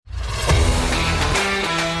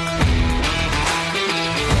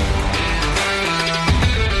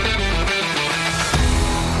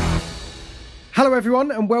Hello,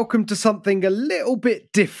 everyone, and welcome to something a little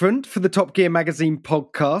bit different for the Top Gear Magazine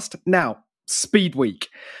podcast. Now, Speed Week.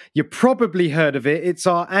 You probably heard of it. It's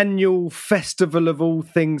our annual festival of all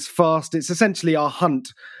things fast. It's essentially our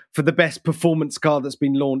hunt for the best performance car that's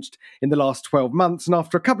been launched in the last 12 months. And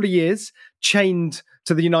after a couple of years, chained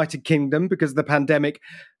to the United Kingdom because of the pandemic,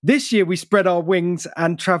 this year we spread our wings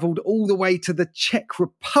and travelled all the way to the Czech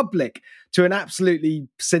Republic to an absolutely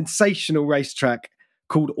sensational racetrack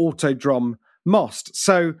called Autodrom Most.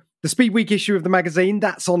 So the Speed Week issue of the magazine,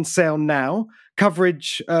 that's on sale now.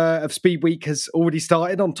 Coverage of Speed Week has already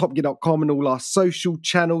started on topgear.com and all our social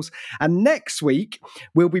channels. And next week,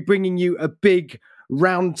 we'll be bringing you a big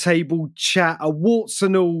roundtable chat, a warts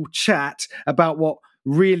and all chat about what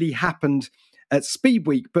really happened at Speed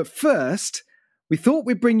Week. But first, we thought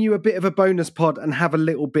we'd bring you a bit of a bonus pod and have a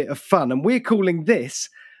little bit of fun. And we're calling this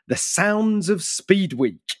The Sounds of Speed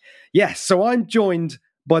Week. Yes, so I'm joined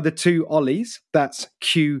by the two Ollies, that's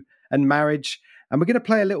Q and Marriage, and we're going to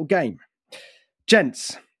play a little game.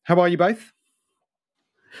 Gents, how are you both?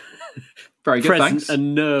 Very good, Present thanks.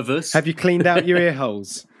 And nervous. Have you cleaned out your ear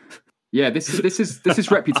holes? Yeah, this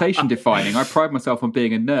is reputation defining. I pride myself on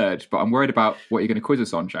being a nerd, but I'm worried about what you're going to quiz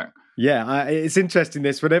us on, Jack. Yeah, it's interesting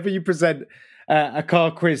this. Whenever you present a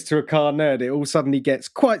car quiz to a car nerd, it all suddenly gets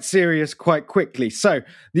quite serious quite quickly. So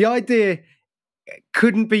the idea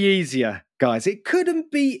couldn't be easier, guys. It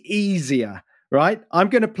couldn't be easier, right? I'm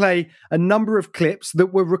going to play a number of clips that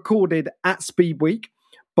were recorded at Speed Week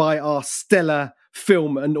by our stellar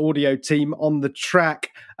film and audio team on the track.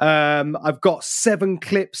 I've got 7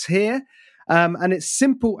 clips here, and it's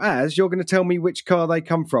simple as you're going to tell me which car they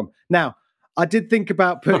come from. Now, I did think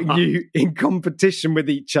about putting you in competition with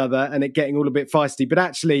each other and it getting all a bit feisty, but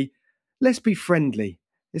actually, let's be friendly.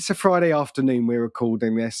 It's a Friday afternoon we're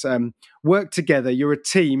recording this. Work together. You're a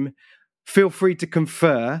team. Feel free to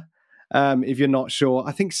confer if you're not sure.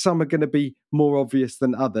 I think some are going to be more obvious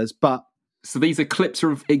than others, but So these are clips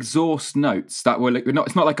of exhaust notes that were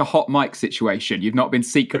it's not like a hot mic situation. You've not been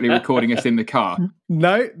secretly recording us in the car.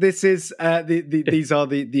 No, this is these are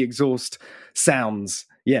the exhaust sounds.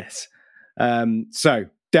 Yes. So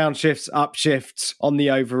downshifts, upshifts on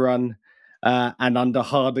the overrun, and under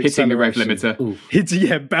hard Hitting the rev acceleration.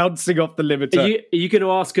 limiter. Bouncing off the limiter. Are you going to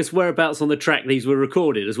ask us whereabouts on the track these were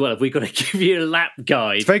recorded as well? Have we got to give you a lap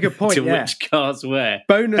guide It's a very good point, to yeah. which cars where?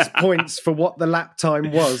 Bonus points for what the lap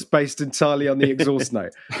time was based entirely on the exhaust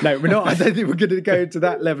note. No, we're not. I don't think we're going to go into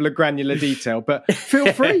that level of granular detail, but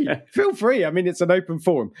feel free. Feel free. I mean, it's an open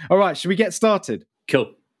forum. All right, should we get started?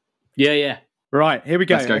 Cool. Yeah. Right, here we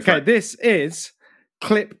go. Let's go for Okay, it. this is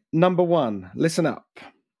clip number 1. Listen up.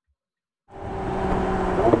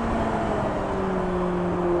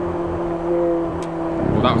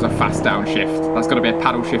 Well, that was a fast downshift. That's got to be a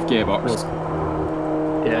paddle shift gearbox.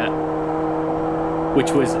 Yeah.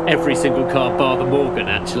 Which was every single car bar the Morgan,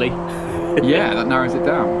 actually. Yeah, that narrows it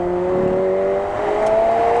down.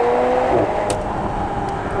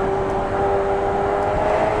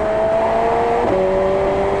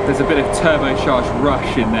 There's a bit of turbocharged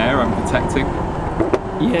rush in there I'm detecting.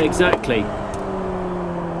 Yeah, exactly.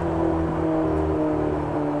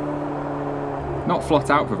 Not flat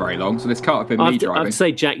out for very long, so this can't have been me driving. I'd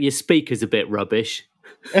say, Jack, your speaker's a bit rubbish.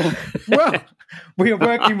 Well, we are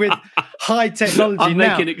working with high technology I'm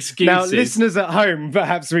now. making excuses. Now, listeners at home,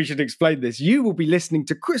 perhaps we should explain this. You will be listening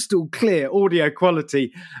to crystal clear audio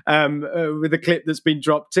quality with a clip that's been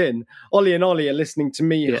dropped in. Ollie and Ollie are listening to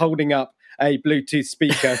me holding up a Bluetooth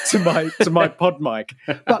speaker to my pod mic.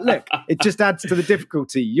 But look, it just adds to the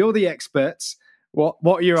difficulty. You're the experts. What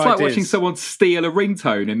are your It's ideas? like watching someone steal a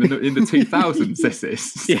ringtone in the 2000s. This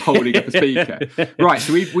is holding up a speaker. Right,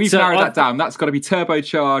 so we've narrowed that down. That's got to be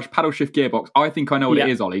turbocharged, paddle shift gearbox. I think I know what it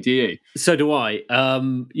is, Ollie. Do you? So do I.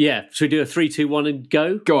 Should we do a 3, 2, 1 and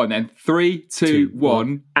go? Go on then. 3, 2,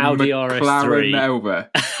 1. Audi McLaren RS3. over.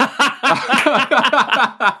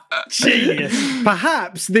 Genius.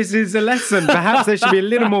 Perhaps this is a lesson. Perhaps there should be a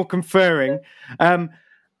little more conferring. I'm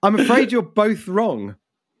afraid you're both wrong.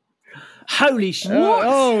 Holy shit.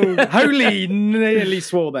 Holy, nearly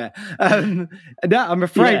swore there. I'm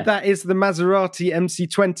afraid that is the Maserati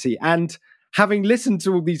MC20. And having listened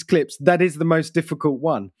to all these clips, that is the most difficult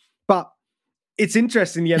one. But it's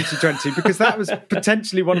interesting, the MC20, because that was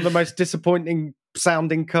potentially one of the most disappointing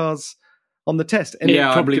sounding cars on the test. And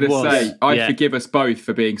Yeah, it probably I'm going to was. say, I forgive us both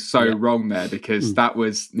for being so wrong there, because that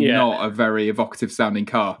was not a very evocative sounding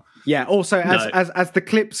car. Yeah, also, as the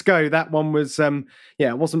clips go, that one was, it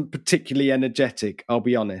wasn't particularly energetic, I'll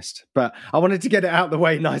be honest. But I wanted to get it out of the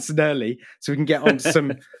way nice and early so we can get on to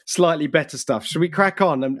some slightly better stuff. Should we crack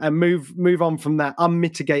on and move on from that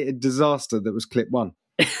unmitigated disaster that was clip 1?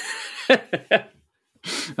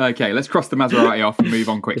 Okay, let's cross the Maserati off and move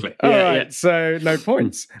on quickly. All right, so no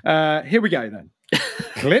points. Here we go then.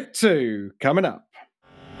 Clip 2 coming up.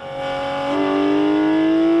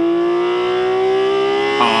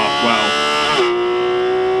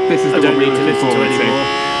 This is the one we need to listen to anymore.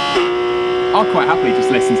 I'll quite happily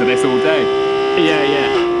just listen to this all day.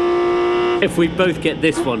 Yeah. If we both get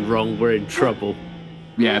this one wrong, we're in trouble.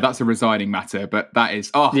 Yeah, that's a resigning matter, but that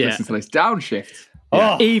is... listen to this downshift.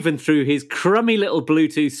 Yeah. Even through his crummy little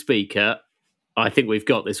Bluetooth speaker, I think we've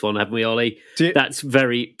got this one, haven't we, Ollie? That's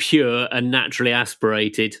very pure and naturally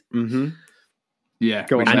aspirated. Mm-hmm. Yeah.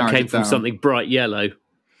 And came from something bright yellow.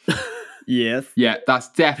 Yes. Yeah, that's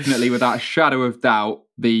definitely, without a shadow of doubt,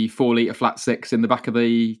 the 4-litre flat 6 in the back of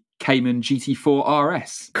the Cayman GT4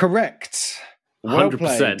 RS. Correct. Well 100%.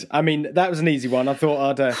 Played. I mean, that was an easy one. I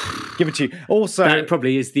thought I'd give it to you. Also, that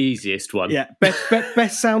probably is the easiest one. Yeah,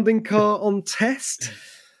 best sounding car on test.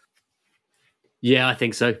 Yeah, I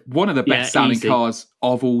think so. One of the best sounding cars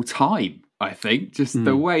of all time, I think. Just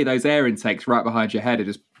the way those air intakes right behind your head are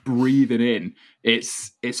just breathing in.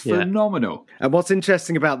 It's phenomenal. And what's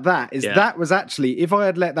interesting about that is that was actually, if I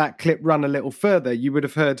had let that clip run a little further, you would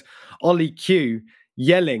have heard Ollie Q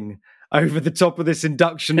yelling over the top of this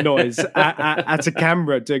induction noise at a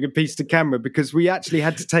camera, doing a piece to camera, because we actually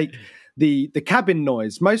had to take the cabin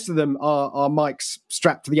noise. Most of them are mics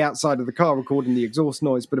strapped to the outside of the car recording the exhaust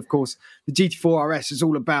noise, but of course the GT4 RS is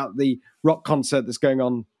all about the rock concert that's going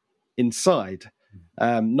on inside,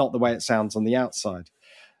 not the way it sounds on the outside.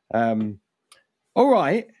 All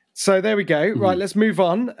right, so there we go. Right, let's move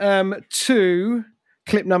on to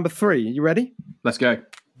clip number 3. You ready? Let's go.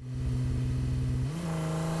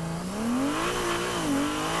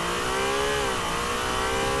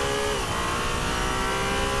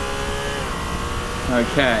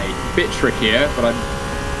 Okay, bit trickier, but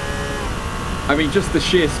I mean, just the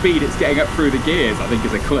sheer speed it's getting up through the gears, I think,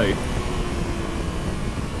 is a clue.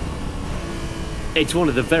 It's one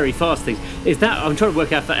of the very fast things. Is that? I'm trying to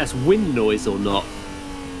work out if that's wind noise or not.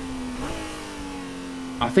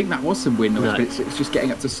 I think that was some wind noise, but it's just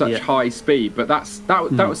getting up to such high speed. But that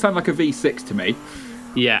would sound like a V6 to me.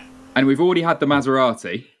 Yeah. And we've already had the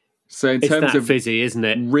Maserati. So in terms of fizzy, isn't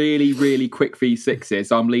it? Really, really quick V6s,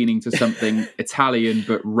 I'm leaning to something Italian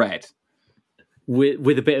but red.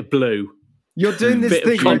 With a bit of blue. You're doing this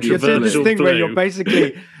thing. You're doing this thing where you're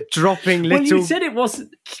basically dropping little. Well, you said it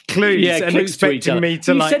wasn't clues and expecting me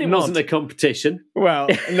to You said it wasn't a competition. Well,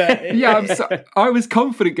 I was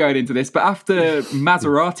confident going into this, but after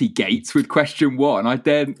Maserati Gates with question 1, I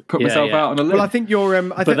dared put myself out on a limb. Well, I think your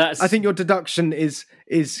I think your deduction is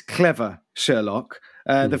clever, Sherlock.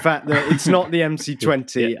 The fact that it's not the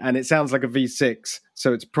MC20 and it sounds like a V6,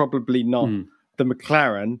 so it's probably not the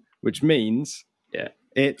McLaren, which means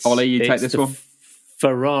it's... Ollie, you take this one?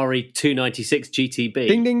 Ferrari 296 GTB.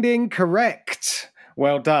 Ding, ding, ding, correct.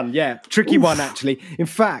 Well done. Yeah, tricky one, actually. In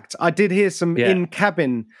fact, I did hear some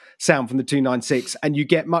in-cabin sound from the 296, and you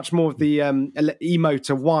get much more of the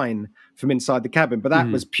e-motor whine from inside the cabin, but that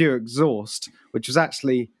was pure exhaust, which was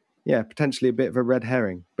actually... yeah, potentially a bit of a red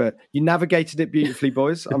herring. But you navigated it beautifully,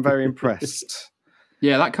 boys. I'm very impressed.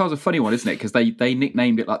 Yeah, that car's a funny one, isn't it? Because they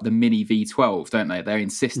nicknamed it like the Mini V12, don't they? They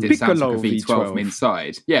insisted it sounds like a V12 from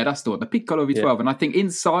inside. Yeah, that's the one, the Piccolo V12. Yeah. And I think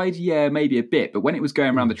inside, maybe a bit. But when it was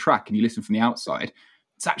going around the track and you listen from the outside,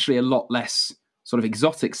 it's actually a lot less sort of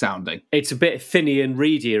exotic sounding. It's a bit thinny and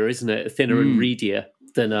reedier, isn't it? Thinner and reedier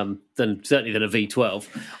than certainly than a V12.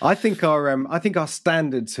 I think our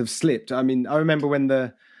standards have slipped. I mean, I remember when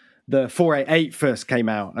the 488 first came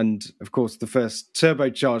out, and of course the first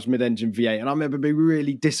turbocharged mid-engine V8, and I remember being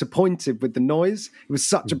really disappointed with the noise. It was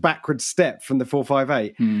such a backward step from the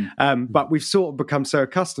 458. But we've sort of become so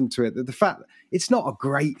accustomed to it that the fact that it's not a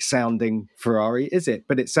great sounding Ferrari, is it?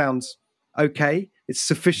 But it sounds okay. It's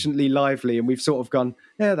sufficiently lively, and we've sort of gone,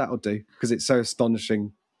 yeah, that'll do, because it's so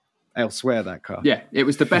astonishing elsewhere, that car. Yeah, it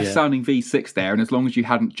was the best sounding V6 there, and as long as you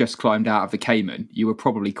hadn't just climbed out of the Cayman, you were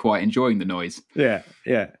probably quite enjoying the noise. Yeah.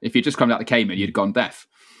 If you just climbed out the Cayman, you'd have gone deaf.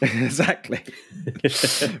 Exactly.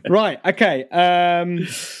 Right, okay.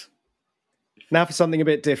 Now for something a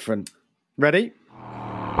bit different. Ready?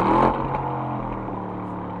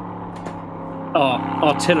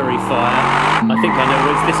 Artillery fire. I think I know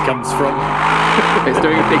where this comes from. It's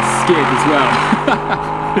doing a big skid as well.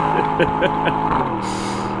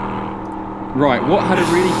 Right, what had a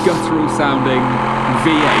really guttural sounding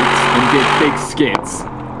V8 and did big skids?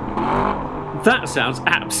 That sounds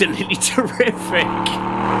absolutely terrific.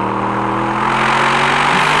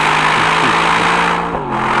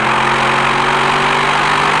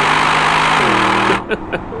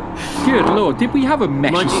 Good Lord, did we have a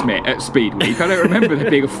Messerschmitt at Speed Week? I don't remember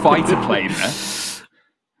there being a fighter plane there.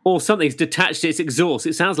 Or something's detached its exhaust.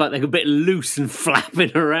 It sounds like they're a bit loose and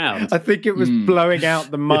flapping around. I think it was blowing out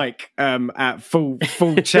the mic at full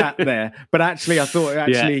chat there. But actually, I thought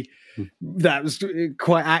that was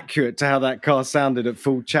quite accurate to how that car sounded at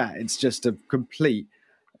full chat. It's just a complete,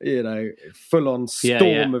 full-on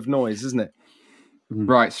storm of noise, isn't it?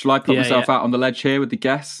 Right, shall I put myself out on the ledge here with the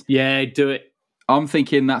guess? Yeah, do it. I'm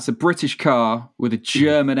thinking that's a British car with a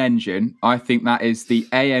German engine. I think that is the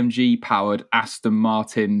AMG-powered Aston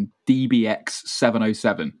Martin DBX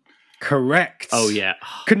 707. Correct. Oh, yeah.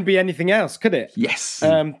 Couldn't be anything else, could it? Yes.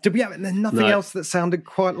 Did we have nothing else that sounded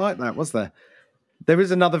quite like that, was there? There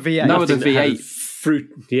is another V8. No other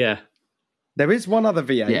V8. There is one other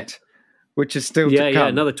V8, which is still to come. Yeah,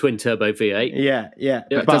 another twin-turbo V8. Yeah.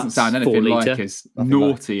 But it doesn't sound anything like as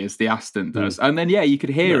naughty as the Aston does. And then, you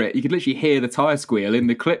could hear it. You could literally hear the tyre squeal in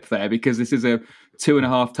the clip there because this is a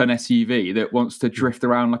 2.5-ton SUV that wants to drift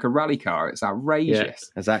around like a rally car. It's outrageous. Yeah,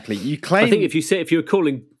 exactly. You claim... I think if you were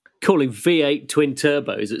calling V8 twin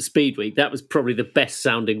turbos at Speed Week, that was probably the best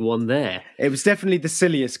sounding one there. It was definitely the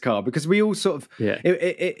silliest car because we all sort of... Yeah.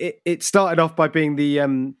 It started off by being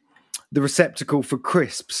the receptacle for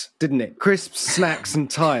crisps, didn't it? Crisps, snacks, and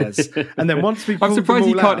tyres. And then once we pulled I'm surprised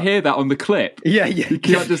you can't out, hear that on the clip. Yeah. You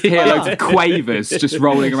can't just hear loads of quavers just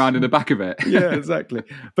rolling around in the back of it. Yeah, exactly.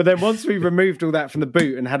 But then once we removed all that from the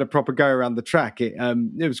boot and had a proper go around the track, it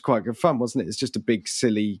was quite good fun, wasn't it? It's just a big,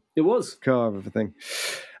 silly car of everything.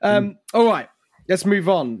 All right, let's move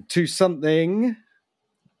on to something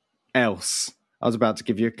else. I was about to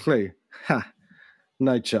give you a clue.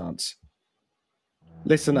 No chance.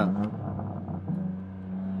 Listen up.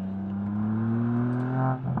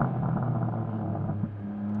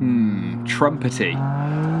 Trumpety.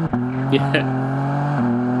 Yeah.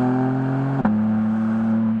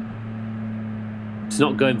 It's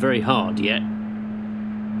not going very hard yet.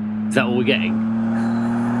 Is that all we're getting?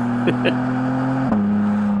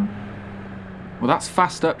 Well, that's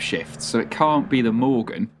fast upshift, so it can't be the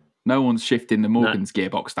Morgan. No one's shifting the Morgan's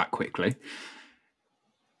gearbox that quickly.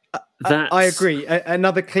 I agree.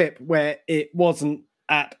 Another clip where it wasn't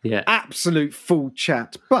at absolute full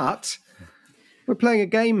chat, but we're playing a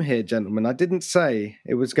game here, gentlemen. I didn't say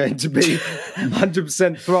it was going to be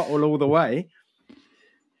 100% throttle all the way.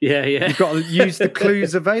 Yeah. You've got to use the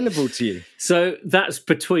clues available to you. So that's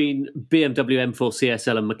between BMW M4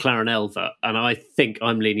 CSL and McLaren Elva, and I think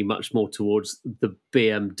I'm leaning much more towards the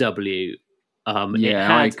BMW.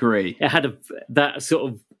 I agree. It had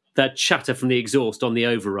that chatter from the exhaust on the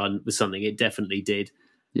overrun was something it definitely did.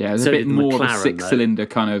 Yeah, there's a bit more of a six-cylinder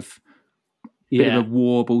kind of bit of a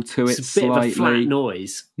warble to it, it's a bit slightly. Of a flat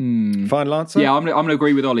noise. Final answer? Yeah, I'm going to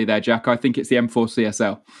agree with Ollie there, Jack. I think it's the M4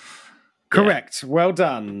 CSL. Correct. Well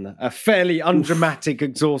done. A fairly undramatic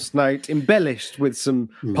exhaust note, embellished with some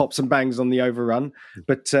pops and bangs on the overrun.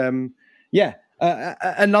 But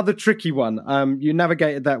another tricky one. You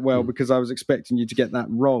navigated that well because I was expecting you to get that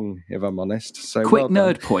wrong, if I'm honest. So quick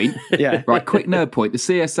nerd point. Yeah. Right, quick nerd point. The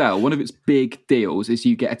CSL, one of its big deals is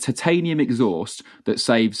you get a titanium exhaust that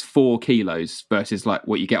saves 4 kilos versus like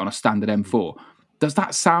what you get on a standard M4. Does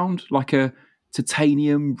that sound like a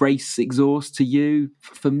titanium race exhaust to you?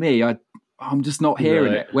 For me, I'm just not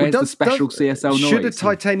hearing it. Where's the special CSL noise? Should a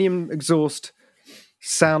titanium exhaust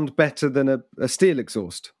sound better than a steel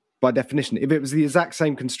exhaust? By definition, if it was the exact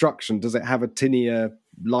same construction, does it have a tinier,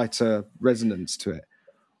 lighter resonance to it?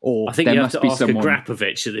 Or I think you have to ask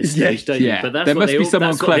Agrapovich at this stage, don't you? But there must be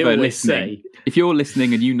someone clever listening. If you're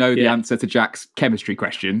listening and you know the answer to Jack's chemistry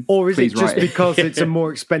question, or is it just because it's a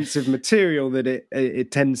more expensive material that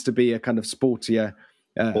it tends to be a kind of sportier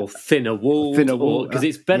or thinner wall, because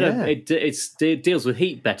it's better. Yeah. It deals with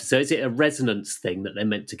heat better. So is it a resonance thing that they're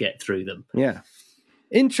meant to get through them? Yeah.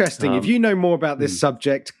 Interesting. If you know more about this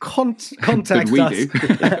subject, contact us.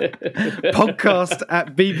 Podcast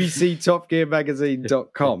at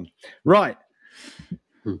bbctopgearmagazine.com. Right.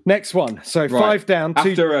 Next one. So 5 down,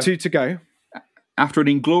 2 to go. After an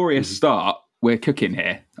inglorious start, we're cooking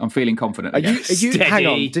here. I'm feeling confident. Are you hang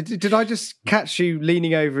on. Did I just catch you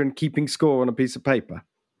leaning over and keeping score on a piece of paper?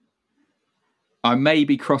 I may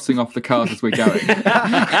be crossing off the cards as we're going.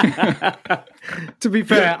 To be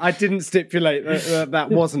fair, I didn't stipulate that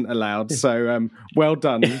wasn't allowed. So well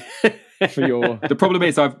done for your... The problem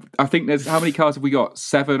is, I think there's... How many cars have we got?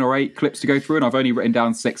 7 or 8 clips to go through, and I've only written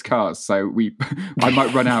down 6 cars. So I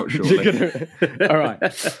might run out shortly. All right.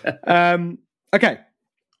 Okay.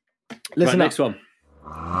 Listen next one.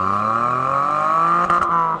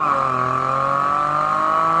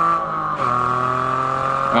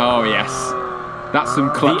 Oh, yes. That's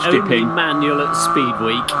some clutch the dipping. Only manual at Speed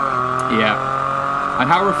Week. Yeah. And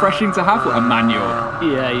how refreshing to have a manual.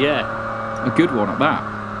 Yeah. A good one at that.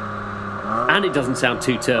 And it doesn't sound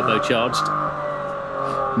too turbocharged.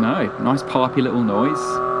 No, nice parpy little noise.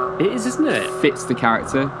 It is, isn't it? Fits the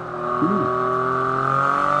character.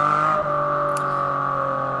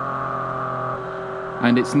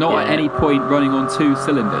 And it's not at any point running on 2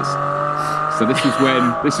 cylinders. So this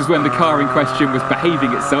is when the car in question was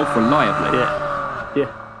behaving itself reliably.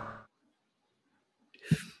 Yeah.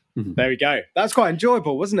 There we go. That's quite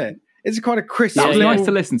enjoyable, wasn't it? It's quite a crisp. That was nice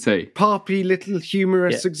to listen to. Parpy little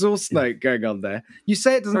humorous exhaust note going on there. You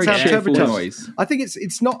say it doesn't sound turbocharged. Noise. I think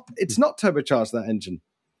it's not turbocharged, that engine.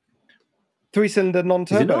 3-cylinder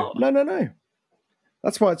non-turbo. No.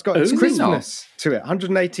 That's why it's got its crispness to it.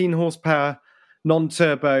 118 horsepower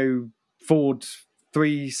non-turbo Ford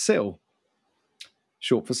 3-cyl.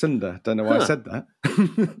 Short for cylinder. Don't know why I said that.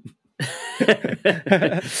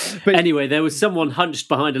 But anyway, there was someone hunched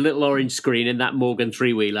behind a little orange screen in that Morgan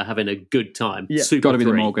 3-wheeler having a good time. Yeah. Got to be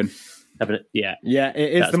the Morgan. It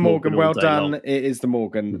is the Morgan. Well done. It is the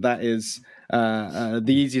Morgan. That is the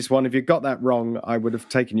easiest one. If you got that wrong, I would have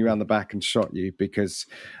taken you around the back and shot you, because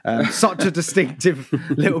such a distinctive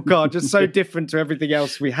little car, just so different to everything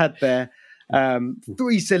else we had there. 3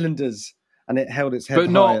 cylinders. And it held its head high,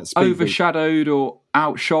 but not overshadowed or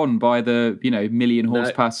outshone by the million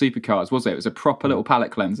horsepower supercars, was it? It was a proper little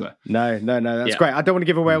palate cleanser. No, that's great. I don't want to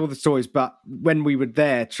give away all the stories, but when we were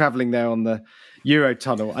there, travelling there on the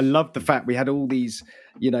Eurotunnel, I loved the fact we had all these.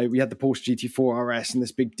 We had the Porsche GT4 RS and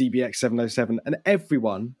this big DBX 707, and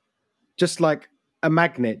everyone, just like a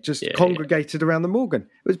magnet, congregated around the Morgan.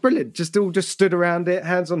 It was brilliant. Just stood around it,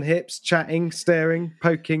 hands on hips, chatting, staring,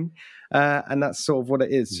 poking. And that's sort of what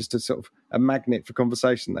it is, just a sort of a magnet for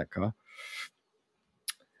conversation, that car.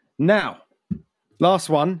 Now, last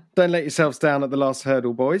one. Don't let yourselves down at the last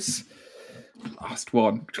hurdle, boys. Last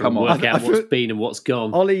one. Come on. Work out what's been and what's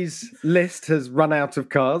gone. Ollie's list has run out of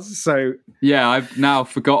cars, so... Yeah, I've now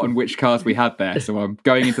forgotten which cars we had there, so I'm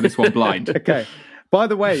going into this one blind. Okay. By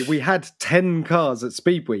the way, we had 10 cars at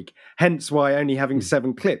Speed Week, hence why only having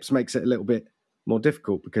 7 clips makes it a little bit more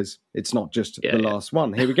difficult, because it's not just the last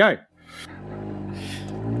one. Here we go.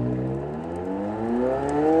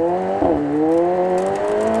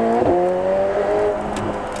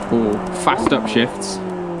 Fast upshifts.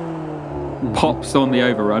 Pops on the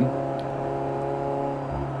overrun.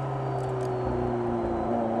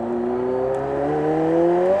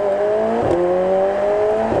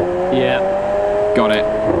 Yeah. Got it.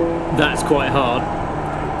 That's quite hard.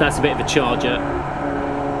 That's a bit of a charger.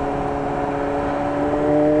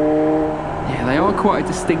 Yeah, they are quite a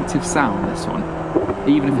distinctive sound, this one.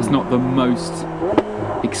 Even if it's not the most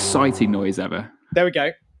exciting noise ever. There we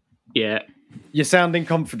go. Yeah. You're sounding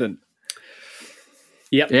confident.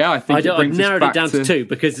 Yep. Yeah, I think I've narrowed it down to 2,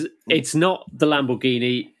 because it's not the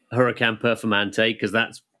Lamborghini Huracan Performante, because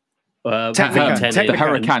that's the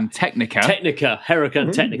Huracan Technica.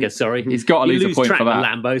 Huracan Technica, sorry. He's got to lose a point for that.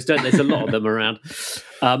 Lambos, don't they? There's a lot of them around.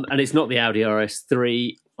 And it's not the Audi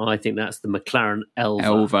RS3. I think that's the McLaren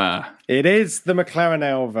Elva. It is the McLaren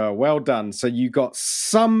Elva. Well done. So you got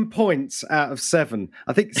some points out of 7.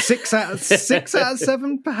 I think 6 out of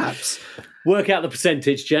 7, perhaps. Work out the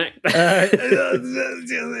percentage, Jack.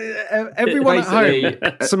 Everyone at home,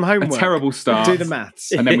 some homework. A terrible start. Do the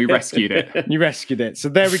maths. And then we rescued it. You rescued it. So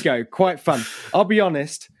there we go. Quite fun. I'll be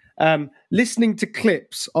honest. Listening to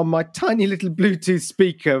clips on my tiny little Bluetooth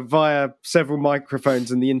speaker via several microphones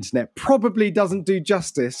and the internet probably doesn't do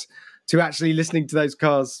justice to actually listening to those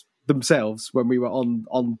cars themselves when we were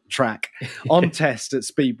on track, on test at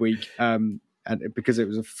Speed Week, and because it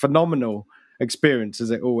was a phenomenal experience, as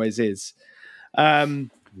it always is.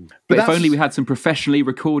 But if only we had some professionally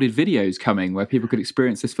recorded videos coming where people could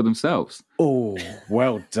experience this for themselves. Oh,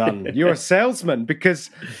 well done. You're a salesman, because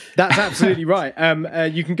that's absolutely right.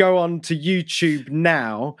 You can go on to YouTube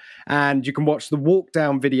now and you can watch the walk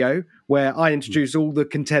down video where I introduce all the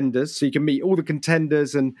contenders. So you can meet all the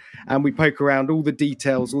contenders and we poke around all the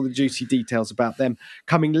details, all the juicy details about them.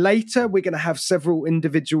 Coming later, we're going to have several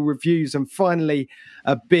individual reviews and finally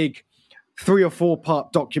a big 3 or 4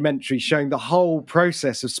 part documentary showing the whole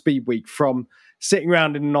process of Speed Week, from sitting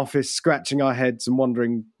around in an office, scratching our heads and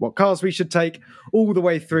wondering what cars we should take, all the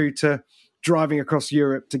way through to driving across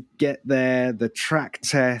Europe to get there, the track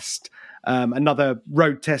test, another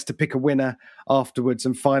road test to pick a winner afterwards,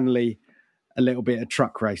 and finally a little bit of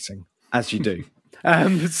truck racing, as you do.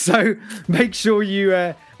 So make sure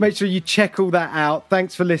you check all that out.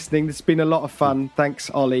 Thanks for listening. This has been a lot of fun. Thanks,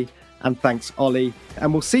 Ollie. And thanks, Ollie.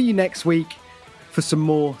 And we'll see you next week for some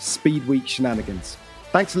more Speed Week shenanigans.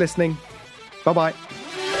 Thanks for listening. Bye-bye.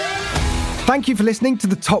 Thank you for listening to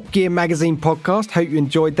the Top Gear Magazine podcast. Hope you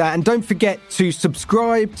enjoyed that. And don't forget to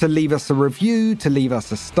subscribe, to leave us a review, to leave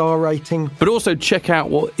us a star rating. But also check out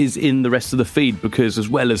what is in the rest of the feed, because as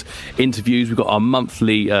well as interviews, we've got our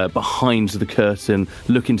monthly behind the curtain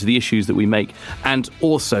look into the issues that we make. And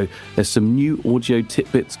also there's some new audio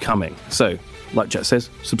tidbits coming. So, like Jet says,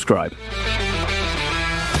 subscribe.